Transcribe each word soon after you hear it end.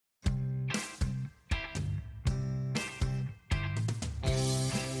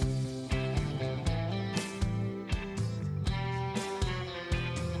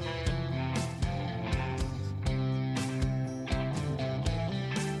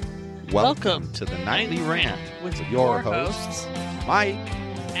Welcome to the Nightly Rant with your hosts, Mike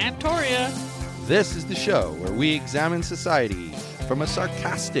and Toria. This is the show where we examine society from a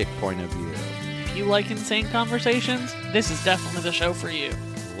sarcastic point of view. If you like insane conversations, this is definitely the show for you.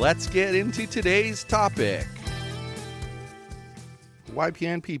 Let's get into today's topic.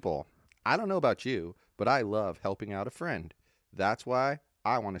 YPN people, I don't know about you, but I love helping out a friend. That's why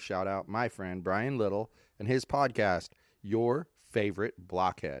I want to shout out my friend Brian Little and his podcast, Your Favorite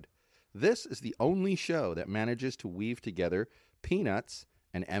Blockhead. This is the only show that manages to weave together peanuts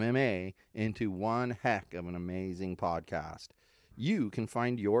and MMA into one heck of an amazing podcast. You can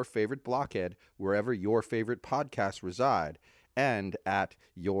find Your Favorite Blockhead wherever your favorite podcasts reside and at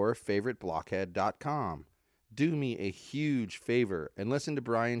yourfavoriteblockhead.com. Do me a huge favor and listen to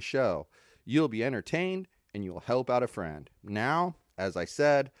Brian's show. You'll be entertained and you'll help out a friend. Now, as I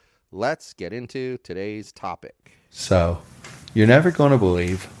said, let's get into today's topic. So, you're never going to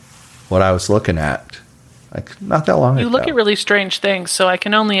believe what I was looking at, like, not that long ago. You look at really strange things, so I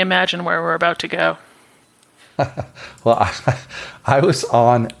can only imagine where we're about to go. Well, I was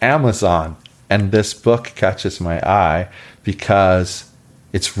on Amazon, and this book catches my eye because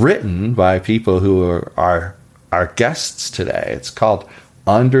it's written by people who are our guests today. It's called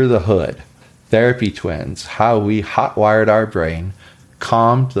Under the Hood, Therapy Twins, How We Hotwired Our Brain,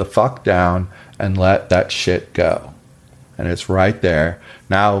 Calmed the Fuck Down, and Let That Shit Go. And it's right there.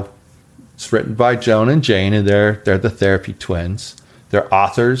 Now, it's written by Joan and Jane, and they're the therapy twins. They're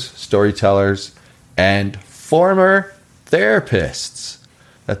authors, storytellers, and former therapists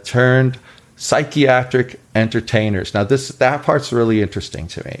that turned psychiatric entertainers. Now, that part's really interesting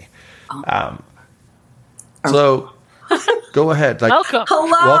to me. So, go ahead. Welcome.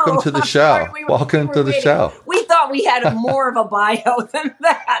 Hello. Welcome to the show. Welcome to the show. We thought we had more of a bio than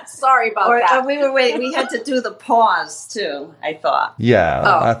that. Sorry about that. We were waiting. We had to do the pause too, I thought. Yeah,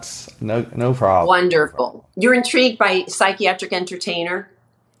 Oh. that's no problem. Wonderful. You're intrigued by psychiatric entertainer?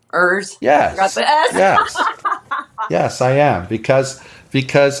 Yes. Got the S? Yes. Yes, I am. Because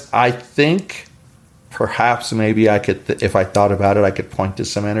I think perhaps maybe I could, if I thought about it, I could point to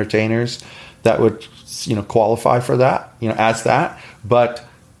some entertainers that would, qualify for that, as that. But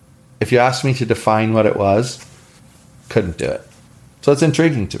if you asked me to define what it was, couldn't do it. So it's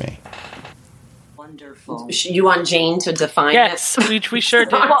intriguing to me. Wonderful. You want Jane to define Yes, we sure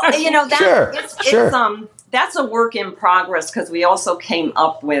do. Well, Sure. That's a work in progress because we also came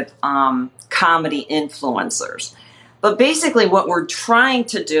up with comedy influencers. But basically what we're trying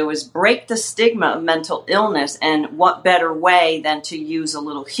to do is break the stigma of mental illness, and what better way than to use a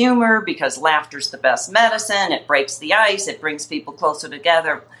little humor, because laughter's the best medicine. It breaks the ice. It brings people closer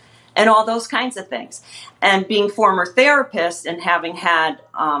together and all those kinds of things. And being former therapists and having had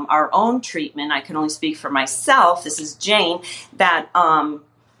our own treatment, I can only speak for myself. This is Jane, that I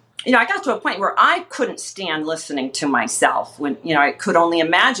got to a point where I couldn't stand listening to myself when, I could only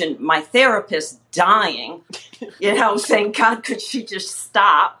imagine my therapist dying, saying, God, could she just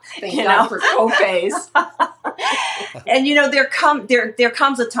stop? Thank God for co-pays. And, there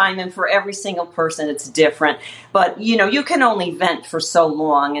comes a time, and for every single person, it's different. But, you can only vent for so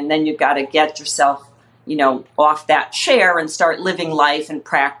long, and then you've got to get yourself, off that chair and start living life and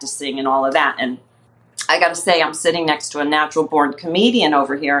practicing and all of that. And I got to say, I'm sitting next to a natural-born comedian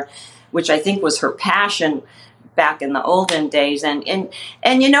over here, which I think was her passion back in the olden days. And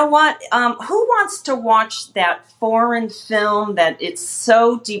you know what? Who wants to watch that foreign film that it's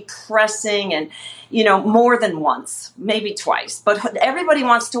so depressing and, more than once, maybe twice. But everybody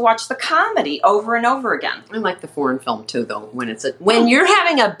wants to watch the comedy over and over again. I like the foreign film too, though. When you're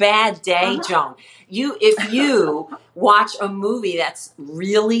having a bad day, Joan, if you watch a movie that's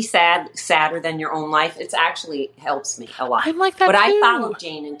really sadder than your own life, it actually helps me a lot. I'm like that but too. I follow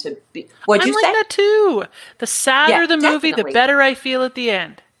Jane into. What'd you I'm say? like that too. The sadder the movie, definitely. the better I feel at the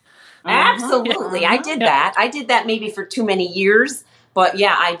end. Absolutely. I did that. I did that maybe for too many years. But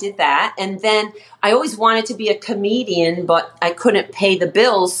yeah, I did that. And then I always wanted to be a comedian, but I couldn't pay the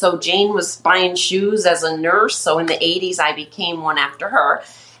bills. So Jane was buying shoes as a nurse. So in the 80s, I became one after her.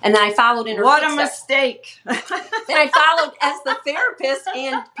 And then I followed in her What a footsteps. mistake. And I followed as the therapist,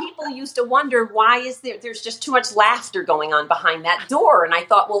 and people used to wonder, why is there's just too much laughter going on behind that door? And I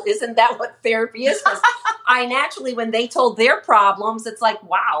thought, well, isn't that what therapy is? Because I naturally, when they told their problems, it's like,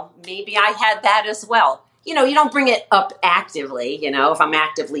 wow, maybe I had that as well. You don't bring it up actively. If I'm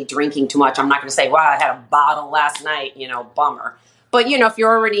actively drinking too much, I'm not going to say, wow, I had a bottle last night, bummer. But, if you're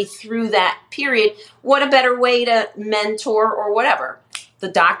already through that period, what a better way to mentor or whatever. The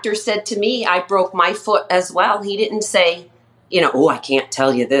doctor said to me, I broke my foot as well. He didn't say, I can't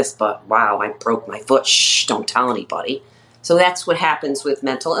tell you this, but wow, I broke my foot. Shh, don't tell anybody. So that's what happens with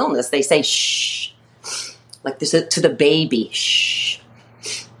mental illness. They say, shh, like this to the baby, shh.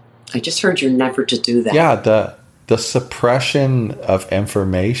 I just heard you're never to do that. Yeah, the suppression of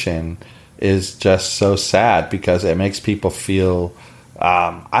information is just so sad because it makes people feel,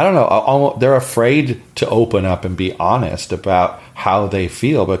 I don't know, almost, they're afraid to open up and be honest about how they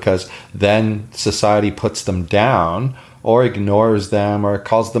feel because then society puts them down or ignores them or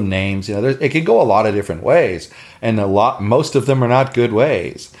calls them names. You know, it can go a lot of different ways, and most of them are not good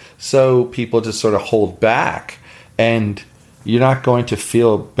ways. So people just sort of hold back, and you're not going to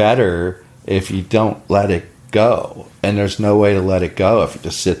feel better if you don't let it go. And there's no way to let it go if you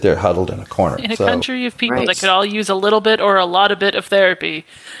just sit there huddled in a corner. In a country of people Right. that could all use a little bit or a lot of bit of therapy,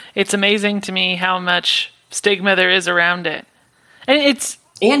 it's amazing to me how much stigma there is around it. And it's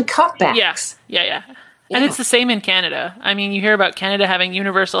And cutbacks. yeah. And it's the same in Canada. I mean, you hear about Canada having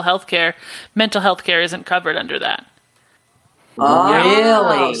universal health care. Mental health care isn't covered under that. Oh,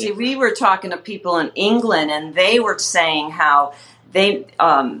 Really? See, we were talking to people in England, and they were saying how they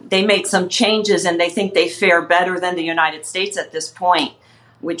made some changes, and they think they fare better than the United States at this point,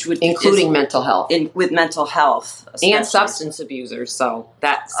 which would Including mental health. with mental health especially. And substance abusers. So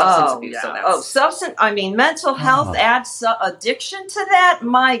that substance abuse. Yeah. So that's, Mental health adds addiction to that.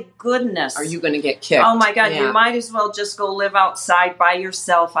 My goodness. are you going to get kicked? Oh my God! Yeah. You might as well just go live outside by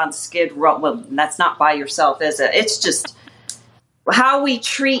yourself on Skid Row. Well, that's not by yourself, is it? It's just how we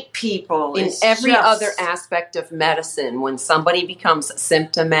treat people In is every just- other aspect of medicine, when somebody becomes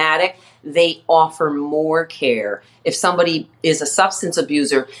symptomatic, they offer more care. If somebody is a substance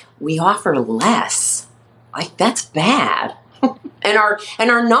abuser, we offer less. Like, that's bad. and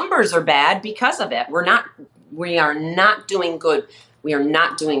our numbers are bad because of it. We are not doing good. We are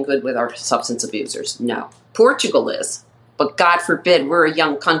not doing good with our substance abusers. No. Portugal is. But God forbid, we're a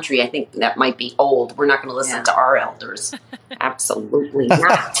young country. I think that might be old. We're not going to listen to our elders. Absolutely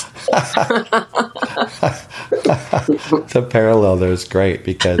not. The parallel there is great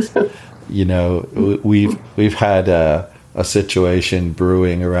because, you know, we've had a situation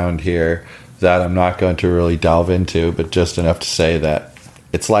brewing around here that I'm not going to really delve into, but just enough to say that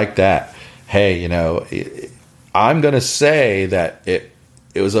it's like that. Hey, you know, I'm going to say that it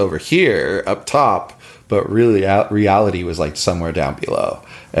was over here up top, but really reality was like somewhere down below.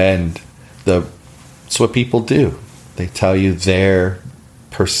 And it's what people do. They tell you their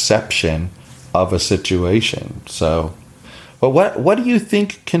perception of a situation. So, but what do you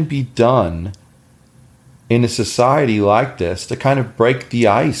think can be done in a society like this to kind of break the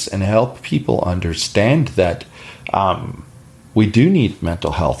ice and help people understand that we do need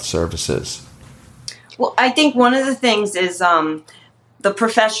mental health services? Well, I think one of the things is the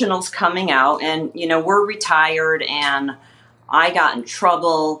professionals coming out, and you know, we're retired, and I got in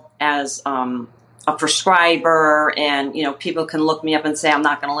trouble as a prescriber, and you know, people can look me up and say I'm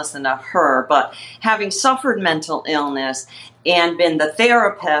not going to listen to her. But having suffered mental illness and been the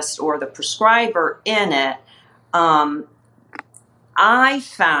therapist or the prescriber in it, I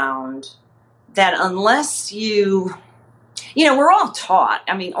found that unless you know, we're all taught.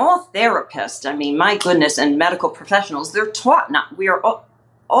 I mean, all therapists, I mean, my goodness, and medical professionals, they're taught we are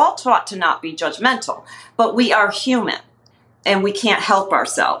all taught to not be judgmental, but we are human and we can't help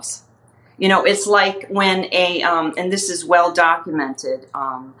ourselves. You know, it's like when and this is well documented,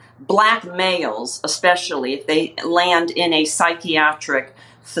 Black males, especially if they land in a psychiatric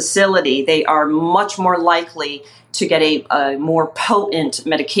facility, they are much more likely to get a more potent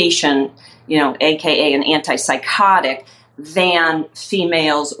medication, you know, AKA an antipsychotic, than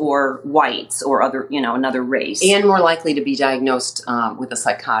females or whites or other, you know, another race. And more likely to be diagnosed with a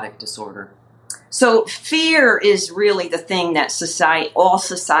psychotic disorder. So fear is really the thing that all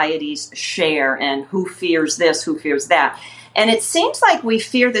societies share, and who fears this, who fears that. And it seems like we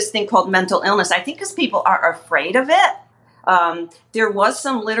fear this thing called mental illness, I think because people are afraid of it. There was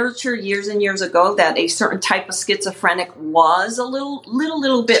some literature years and years ago that a certain type of schizophrenic was a little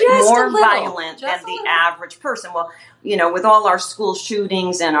bit Just more a little. violent Just than a the little. average person. Well, you know, with all our school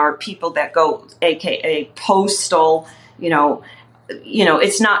shootings and our people that go, AKA postal, you know,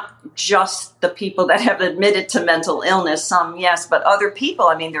 it's not just the people that have admitted to mental illness, some yes, but other people,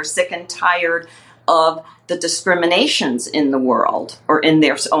 I mean, they're sick and tired of the discriminations in the world or in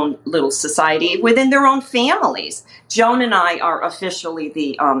their own little society within their own families. Joan and I are officially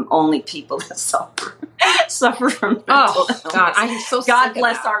the only people that suffer from mental illness. God, I'm so God sick of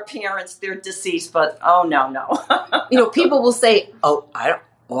bless that. our parents, they're deceased, but oh no. You know, people will say, I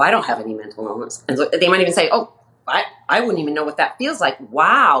don't have any mental illness. And so they might even say, I wouldn't even know what that feels like.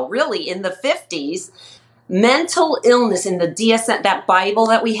 Wow, really? In the 50s, mental illness in the DSM, that Bible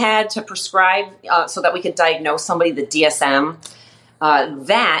that we had to prescribe so that we could diagnose somebody, the DSM,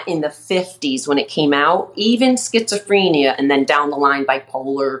 that in the 50s when it came out, even schizophrenia and then down the line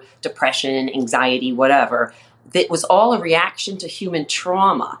bipolar, depression, anxiety, whatever, that was all a reaction to human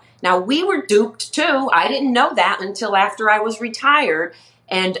trauma. Now, we were duped too. I didn't know that until after I was retired.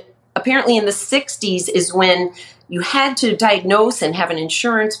 And apparently in the 60s is when you had to diagnose and have an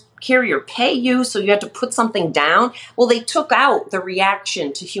insurance carrier pay you, so you had to put something down. Well, they took out the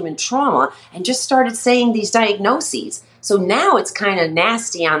reaction to human trauma and just started saying these diagnoses. So now it's kind of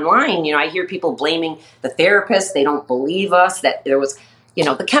nasty online. I hear people blaming the therapist. They don't believe us that there was,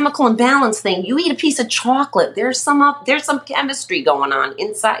 the chemical imbalance thing. You eat a piece of chocolate, there's some chemistry going on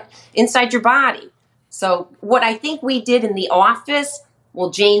inside your body. So what I think we did in the office, well,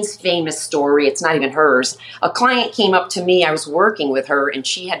 Jane's famous story, it's not even hers. A client came up to me, I was working with her, and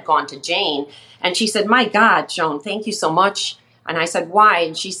she had gone to Jane, and she said, "My God, Joan, thank you so much." And I said, "Why?"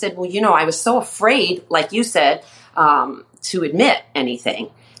 And she said, "Well, I was so afraid, like you said, to admit anything."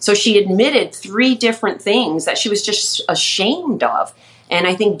 So she admitted 3 different things that she was just ashamed of. And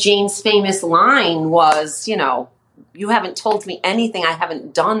I think Jane's famous line was, "You haven't told me anything I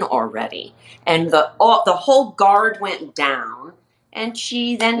haven't done already." And the whole guard went down. And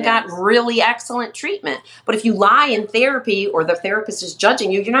she then got really excellent treatment. But if you lie in therapy or the therapist is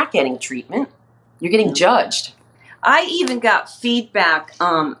judging you, you're not getting treatment. You're getting judged. I even got feedback.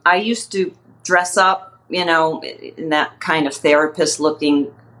 I used to dress up, in that kind of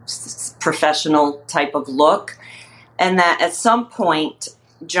therapist-looking, professional type of look. And that at some point,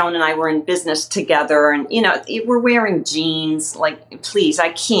 Joan and I were in business together. And, we're wearing jeans. Like, please, I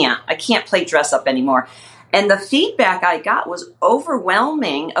can't play dress up anymore. And the feedback I got was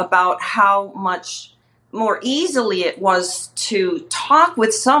overwhelming about how much more easily it was to talk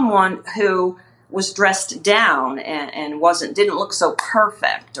with someone who was dressed down and didn't look so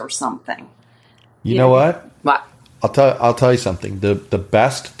perfect or something. You know what? What? I'll tell you something. The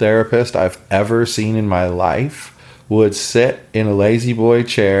best therapist I've ever seen in my life would sit in a lazy boy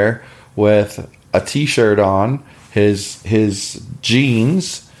chair with a t-shirt on, his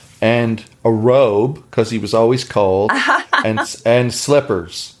jeans, and a robe because he was always cold, and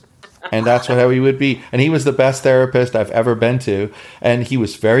slippers. And that's how he would be. And he was the best therapist I've ever been to. And he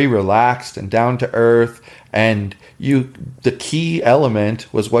was very relaxed and down to earth. And the key element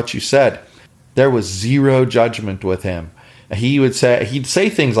was what you said. There was zero judgment with him. He'd say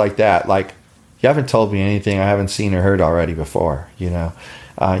things like that, like, "You haven't told me anything I haven't seen or heard already before. You're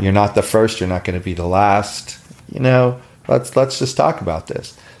not the first. You're not going to be the last. Let's just talk about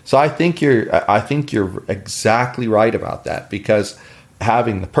this." So I think you're exactly right about that, because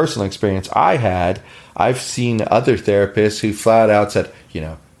having the personal experience I've seen other therapists who flat out said,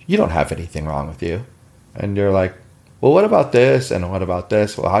 "You don't have anything wrong with you." And you're like, "Well, what about this? And what about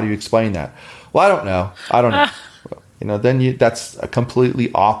this? Well, how do you explain that?" "Well, I don't know. Then that's a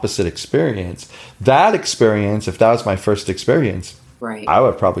completely opposite experience. That experience, if that was my first experience, right, I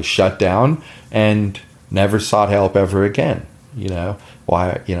would probably shut down and never sought help ever again.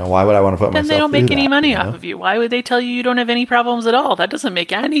 Why would I want to put myself through that? Then they don't make any money off of you. Why would they tell you don't have any problems at all? That doesn't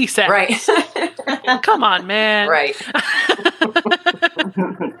make any sense. Right. Come on, man. Right.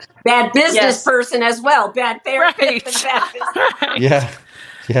 Bad business person as well. Bad therapist. Right. And bad business. Yeah.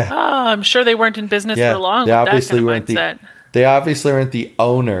 Yeah. Oh, I'm sure they weren't in business for long. They obviously weren't they obviously weren't the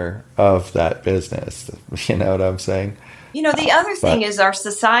owner of that business. You know what I'm saying? The other thing is our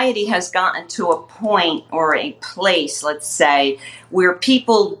society has gotten to a point or a place, let's say, where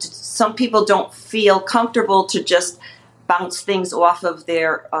some people don't feel comfortable to just bounce things off of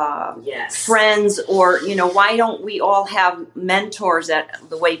their friends, or, why don't we all have mentors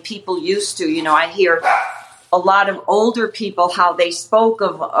the way people used to? I hear a lot of older people, how they spoke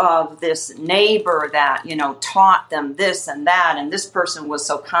of this neighbor that, taught them this and that, and this person was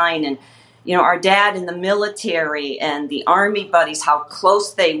so kind, and our dad in the military and the army buddies, how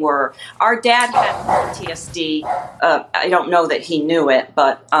close they were. Our dad had PTSD. I don't know that he knew it,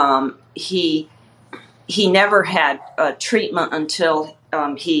 but he never had treatment until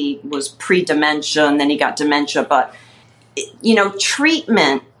he was pre-dementia, and then he got dementia. But,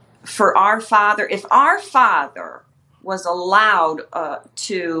 treatment for our father, if our father was allowed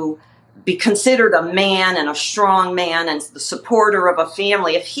to be considered a man and a strong man and the supporter of a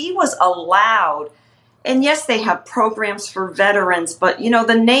family, if he was allowed, and yes, they have programs for veterans, but,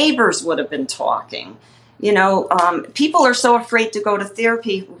 the neighbors would have been talking. People are so afraid to go to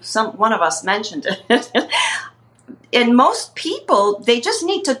therapy. One of us mentioned it. And most people, they just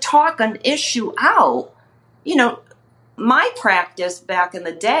need to talk an issue out. My practice back in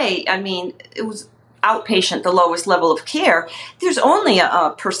the day, it was outpatient, the lowest level of care, there's only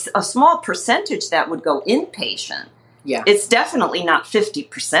a small percentage that would go inpatient. Yeah. It's definitely not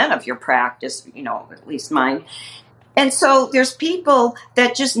 50% of your practice, at least mine. And so there's people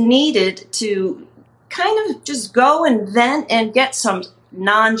that just needed to kind of just go and vent and get some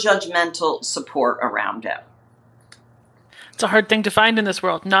non-judgmental support around it. It's a hard thing to find in this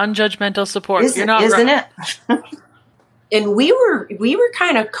world. Non-judgmental support. Isn't it? And we were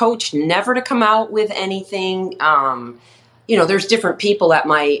kind of coached never to come out with anything. There's different people at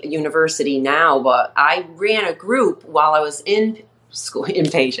my university now, but I ran a group while I was in school,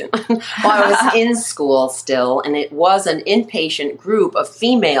 inpatient, while I was in school still, and it was an inpatient group of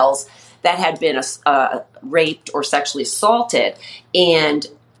females that had been raped or sexually assaulted, and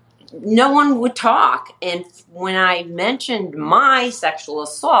no one would talk. And when I mentioned my sexual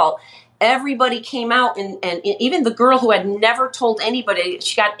assault, everybody came out, and even the girl who had never told anybody,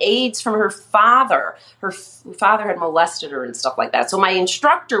 she got AIDS from her father. Her father had molested her and stuff like that. So my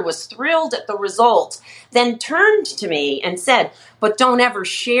instructor was thrilled at the results, then turned to me and said, but don't ever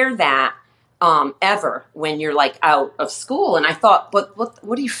share that ever when you're like out of school. And I thought, but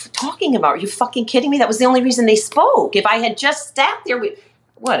what are you talking about? Are you fucking kidding me? That was the only reason they spoke. If I had just sat there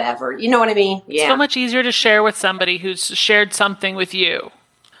whatever, you know what I mean? Yeah. It's so much easier to share with somebody who's shared something with you.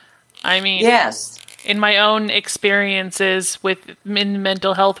 I mean, yes. In my own experiences in the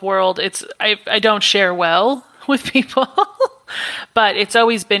mental health world, I don't share well with people, but it's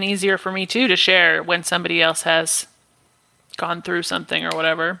always been easier for me too to share when somebody else has gone through something or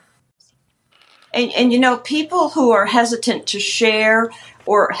whatever. And people who are hesitant to share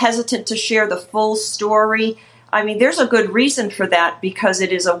or hesitant to share the full story, I mean, there's a good reason for that, because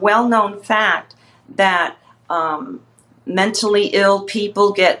it is a well-known fact that mentally ill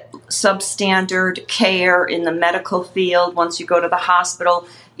people get substandard care in the medical field once you go to the hospital.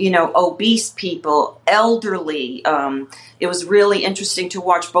 Obese people, elderly. It was really interesting to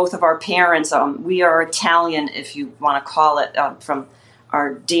watch both of our parents. We are Italian, if you want to call it, from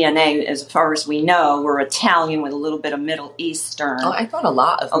our DNA, as far as we know. We're Italian with a little bit of Middle Eastern. Oh, I thought a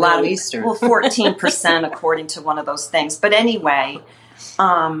lot of Middle Eastern. Well, 14% according to one of those things. But anyway,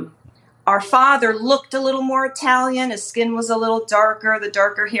 our father looked a little more Italian. His skin was a little darker, the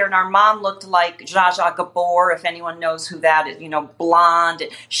darker hair. And our mom looked like Zsa Zsa Gabor, if anyone knows who that is, blonde.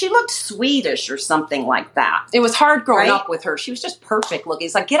 She looked Swedish or something like that. It was hard growing up with her. She was just perfect looking.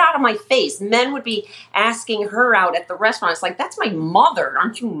 It's like, get out of my face. Men would be asking her out at the restaurant. It's like, that's my mother.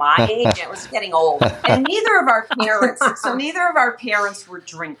 Aren't you my age? It was getting old. And neither of our parents were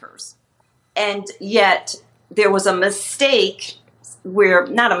drinkers. And yet there was a mistake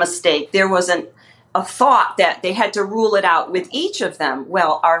there was a thought that they had to rule it out with each of them.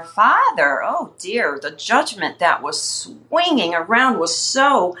 Well, our father, oh dear, the judgment that was swinging around was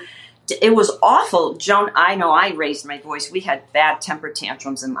it was awful. Joan, I know I raised my voice. We had bad temper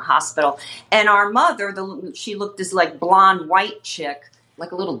tantrums in the hospital. And our mother, she looked this like blonde white chick.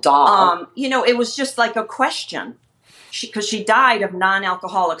 Like a little doll. It was just like a question. Because she died of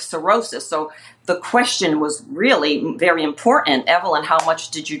non-alcoholic cirrhosis. So the question was really very important. Evelyn, how much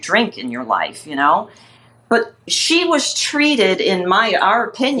did you drink in your life, But she was treated, in our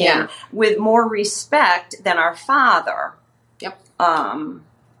opinion, with more respect than our father. Yep.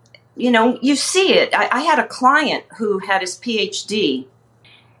 You see it. I had a client who had his PhD,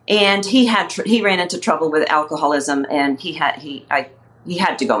 and he ran into trouble with alcoholism, and he had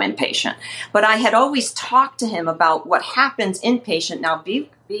to go inpatient. But I had always talked to him about what happens inpatient. Now, be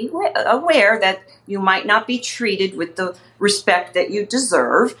aware that you might not be treated with the respect that you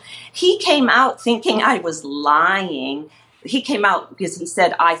deserve. He came out thinking I was lying. He came out because he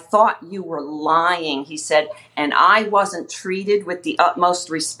said, I thought you were lying. He said, and I wasn't treated with the utmost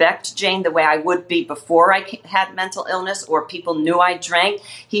respect, Jane, the way I would be before I had mental illness or people knew I drank.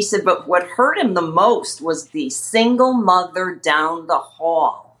 He said, but what hurt him the most was the single mother down the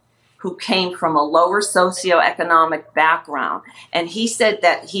hall who came from a lower socioeconomic background. And he said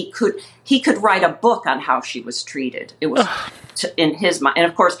that he could write a book on how she was treated. It was in his mind. And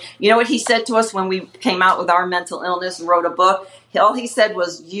of course, you know what he said to us when we came out with our mental illness and wrote a book? All he said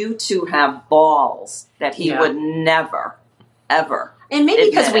was, you two have balls, that he would never, ever. And maybe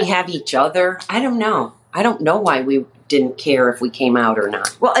because we have each other. I don't know. I don't know why we didn't care if we came out or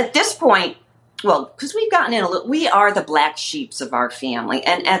not. Well, at this point, because we've gotten in we are the black sheeps of our family.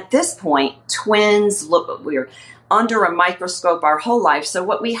 And at this point, twins, we're under a microscope our whole life. So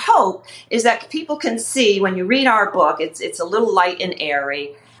what we hope is that people can see, when you read our book, it's a little light and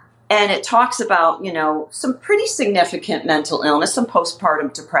airy. And it talks about, some pretty significant mental illness, some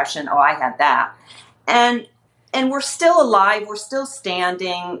postpartum depression. Oh, I had that. And we're still alive. We're still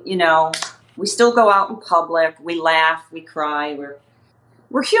standing, We still go out in public. We laugh. We cry.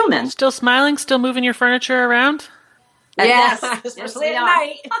 We're human. Still smiling? Still moving your furniture around? And Yeah, yes, especially we at are.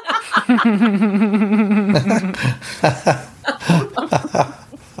 night.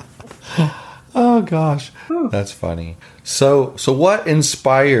 Oh gosh, that's funny. So what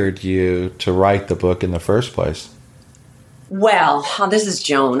inspired you to write the book in the first place? Well, this is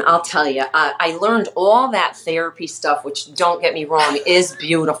Joan. I'll tell you, I learned all that therapy stuff, which, don't get me wrong, is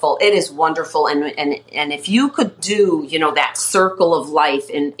beautiful. It is wonderful. And if you could do, that circle of life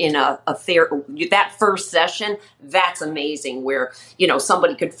in that first session, that's amazing, where,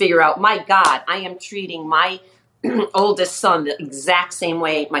 somebody could figure out, my God, I am treating my oldest son the exact same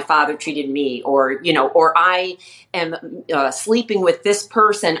way my father treated me, or I am sleeping with this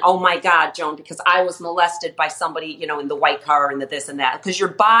person. Oh my God, Joan, because I was molested by somebody, in the white car and the this and that, because your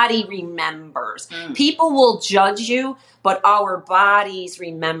body remembers. People will judge you, but our bodies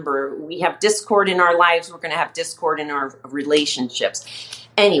remember. We have discord in our lives. We're going to have discord in our relationships.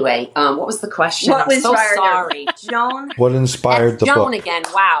 Anyway, what was the question? I'm so sorry. Joan? What inspired the book? Joan again,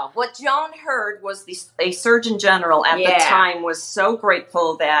 wow. What Joan heard was a Surgeon General at the time was so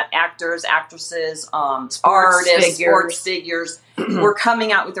grateful that actors, actresses, artists, sports figures were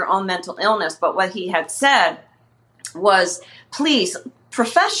coming out with their own mental illness. But what he had said was, please,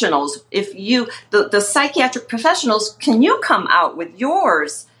 professionals, if you, the psychiatric professionals, can you come out with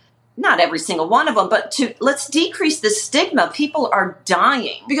yours? Not every single one of them, but let's decrease the stigma. People are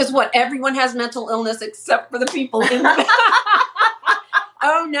dying. Because everyone has mental illness except for the people in the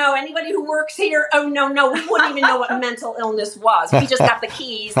Oh no, anybody who works here, oh no, we wouldn't even know what mental illness was. We just got the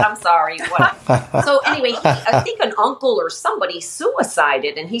keys. I'm sorry. So anyway, I think an uncle or somebody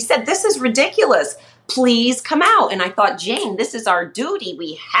suicided, and he said, this is ridiculous. Please come out. And I thought, Jane, this is our duty.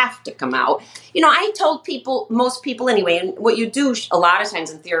 We have to come out. I told people, most people anyway, and what you do a lot of times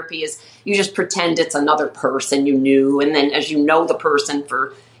in therapy is you just pretend it's another person you knew. And then as you know the person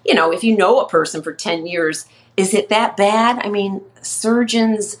for, if you know a person for 10 years, is it that bad? I mean,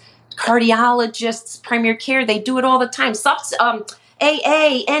 surgeons, cardiologists, primary care, they do it all the time.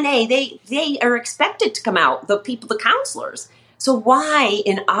 AA, NA, they are expected to come out, the counselors. So why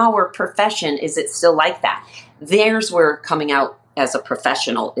in our profession is it still like that? There's where coming out as a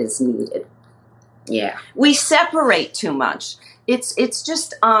professional is needed. Yeah. We separate too much. It's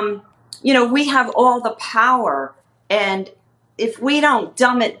just, we have all the power, and if we don't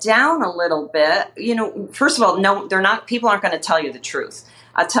dumb it down a little bit, first of all, no, people aren't going to tell you the truth.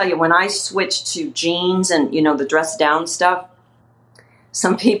 I'll tell you, when I switched to jeans and, the dress down stuff,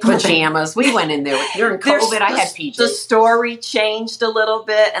 some people pajamas. We went in there during COVID. I had PJs. The story changed a little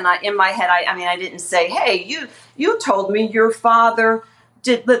bit, and in my head, I didn't say, "Hey, you told me your father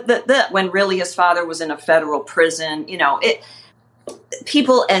did that," when really his father was in a federal prison.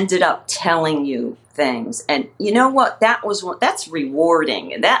 People ended up telling you things, and you know what? That's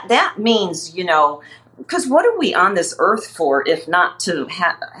rewarding, and that means because what are we on this earth for if not to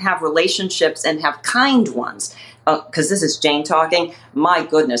have relationships and have kind ones? Because this is Jane talking. My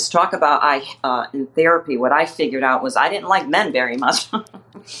goodness, talk about in therapy. What I figured out was I didn't like men very much,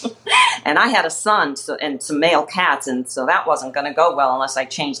 and I had a son and some male cats, and so that wasn't going to go well unless I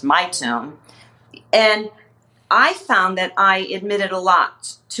changed my tune. And I found that I admitted a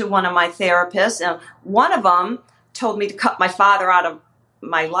lot to one of my therapists, and one of them told me to cut my father out of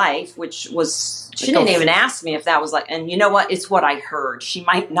my life, which was, she didn't even ask me if that was and you know what? It's what I heard. She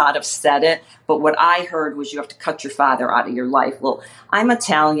might not have said it, but what I heard was you have to cut your father out of your life. Well, I'm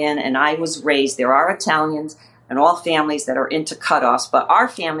Italian, and I was raised, there are Italians and all families that are into cutoffs, but our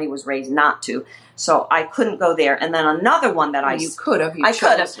family was raised not to. So I couldn't go there. And then another one that I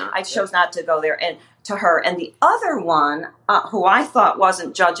chose not to go there. And to her. And the other one, who I thought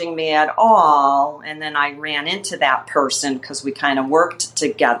wasn't judging me at all, and then I ran into that person because we kind of worked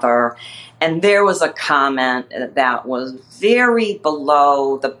together, and there was a comment that was very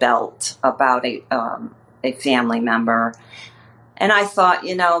below the belt about a family member. And I thought,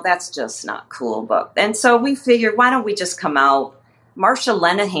 that's just not cool. And so we figured, why don't we just come out? Marsha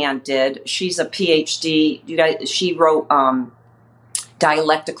Linehan did. She's a PhD. She wrote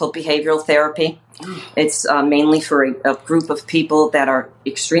Dialectical Behavioral Therapy. It's mainly for a group of people that are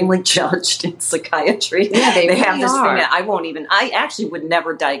extremely judged in psychiatry. Yeah, they have this are. thing that I actually would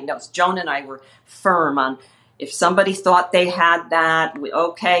never diagnose. Joan and I were firm on if somebody thought they had that,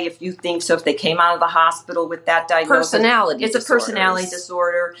 okay, if you think so, if they came out of the hospital with that diagnosis. It's a personality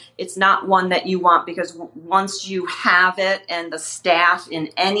disorder. It's not one that you want, because once you have it, and the staff in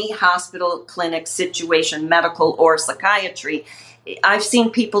any hospital, clinic situation, medical or psychiatry, I've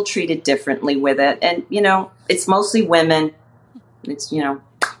seen people treated differently with it. And, it's mostly women. It's,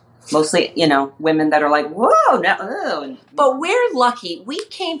 Mostly, women that are like, whoa, no, oh. But we're lucky. We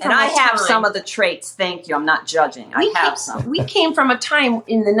came from And I a have time- some of the traits. Thank you. I'm not judging. I have some. We came from a time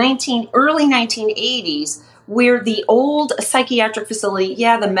in the early 1980s where the old psychiatric facility,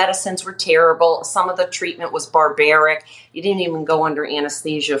 the medicines were terrible. Some of the treatment was barbaric. You didn't even go under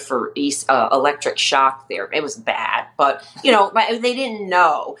anesthesia for electric shock there. It was bad. But, they didn't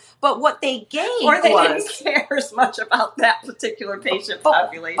know. But what they gave Or they didn't care as much about that particular patient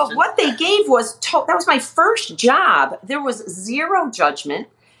population. But what they gave was, that was my first job. There was zero judgment.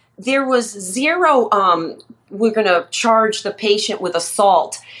 There was zero, we're going to charge the patient with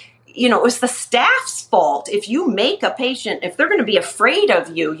assault. It was the staff's fault. If you make a patient, if they're going to be afraid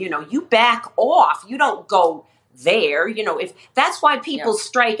of you, you back off. You don't go there. If that's why people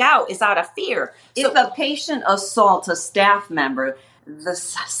strike out, is out of fear. If a patient assaults a staff member, the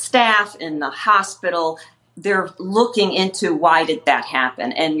staff in the hospital, they're looking into why did that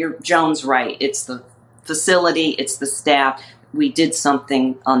happen. And Joan's right. It's the facility. It's the staff. We did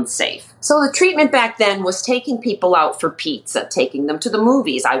something unsafe. So the treatment back then was taking people out for pizza, taking them to the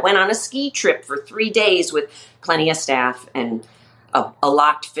movies. I went on a ski trip for 3 days with plenty of staff and a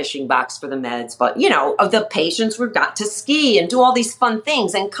locked fishing box for the meds. But, the patients got to ski and do all these fun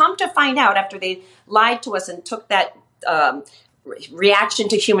things. And come to find out, after they lied to us and took that reaction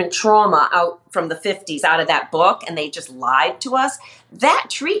to human trauma out from the 50s out of that book, and they just lied to us, that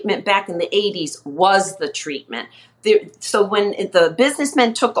treatment back in the 80s was the treatment. So when the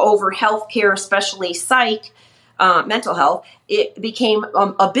businessmen took over healthcare, especially psych, mental health, it became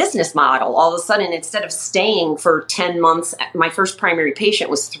a business model. All of a sudden, instead of staying for 10 months, my first primary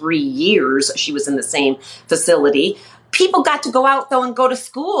patient was 3 years. She was in the same facility. People got to go out, though, and go to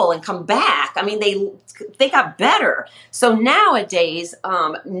school and come back. I mean, they got better. So nowadays,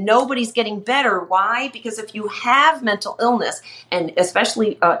 nobody's getting better. Why? Because if you have mental illness, and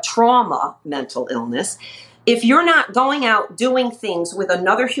especially trauma mental illness, if you're not going out doing things with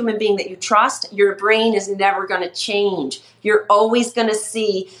another human being that you trust, your brain is never going to change. You're always going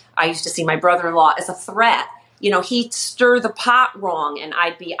to I used to see my brother-in-law as a threat. He'd stir the pot wrong and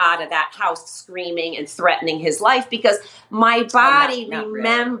I'd be out of that house screaming and threatening his life because my body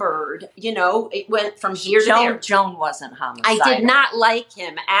remembered, it went from here to there. Joan wasn't homicidal. I did not like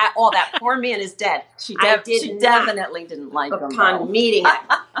him at all. That poor man is dead. She definitely didn't like him. Upon meeting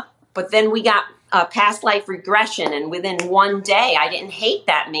him. But then we got past life regression, and within one day, I didn't hate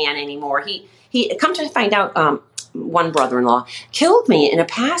that man anymore. He come to find out, one brother-in-law killed me in a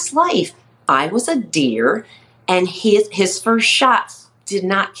past life. I was a deer, and his first shot did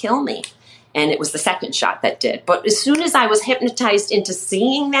not kill me, and it was the second shot that did. But as soon as I was hypnotized into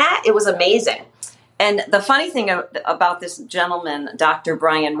seeing that, it was amazing. And the funny thing about this gentleman, Dr.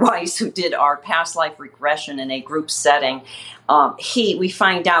 Brian Weiss, who did our past life regression in a group setting, we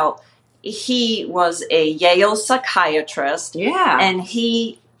find out he was a Yale psychiatrist. Yeah. And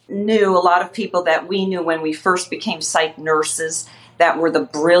he knew a lot of people that we knew when we first became psych nurses that were the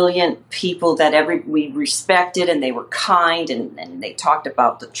brilliant people that we respected, and they were kind, and they talked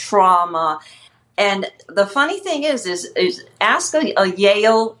about the trauma. And the funny thing is ask a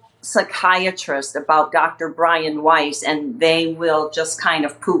Yale psychiatrist about Dr. Brian Weiss, and they will just kind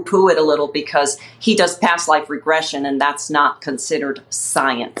of poo-poo it a little because he does past life regression, and that's not considered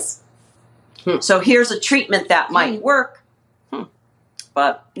science. So here's a treatment that might work,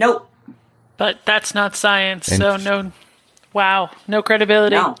 but nope. But that's not science, so no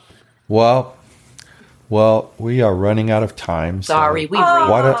credibility. No. Well, we are running out of time. Sorry, we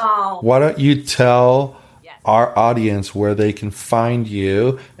why don't you tell our audience where they can find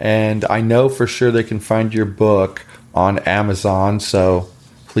you? And I know for sure they can find your book on Amazon, so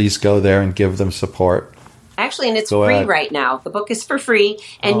please go there and give them support. Actually, and it's free right now. The book is for free,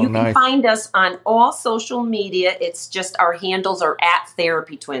 and you can find us on all social media. It's just our handles are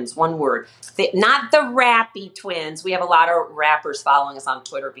 @Therapy Twins, one word. Not the Rappy Twins. We have a lot of rappers following us on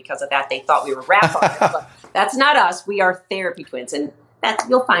Twitter because of that. They thought we were rap artists, but that's not us. We are Therapy Twins, and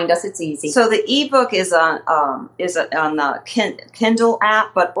you'll find us. It's easy. So the ebook is on the Kindle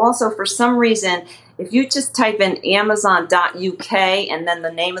app, but also for some reason, if you just type in Amazon.uk and then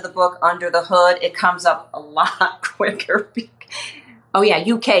the name of the book, Under the Hood, it comes up a lot quicker. Oh yeah,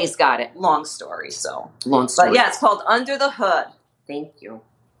 UK's got it. Long story. But yeah, it's called Under the Hood. Thank you.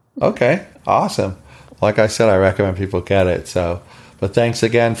 Okay, awesome. Like I said, I recommend people get it. But thanks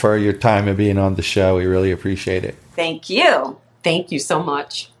again for your time and being on the show. We really appreciate it. Thank you. Thank you so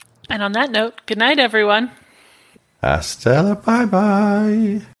much. And on that note, good night, everyone. Hasta la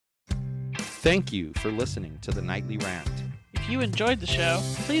bye-bye. Thank you for listening to the Nightly Rant. If you enjoyed the show,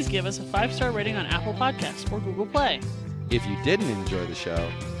 please give us a 5-star rating on Apple Podcasts or Google Play. If you didn't enjoy the show,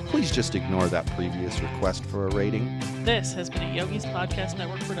 please just ignore that previous request for a rating. This has been a Yogi's Podcast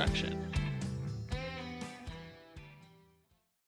Network production.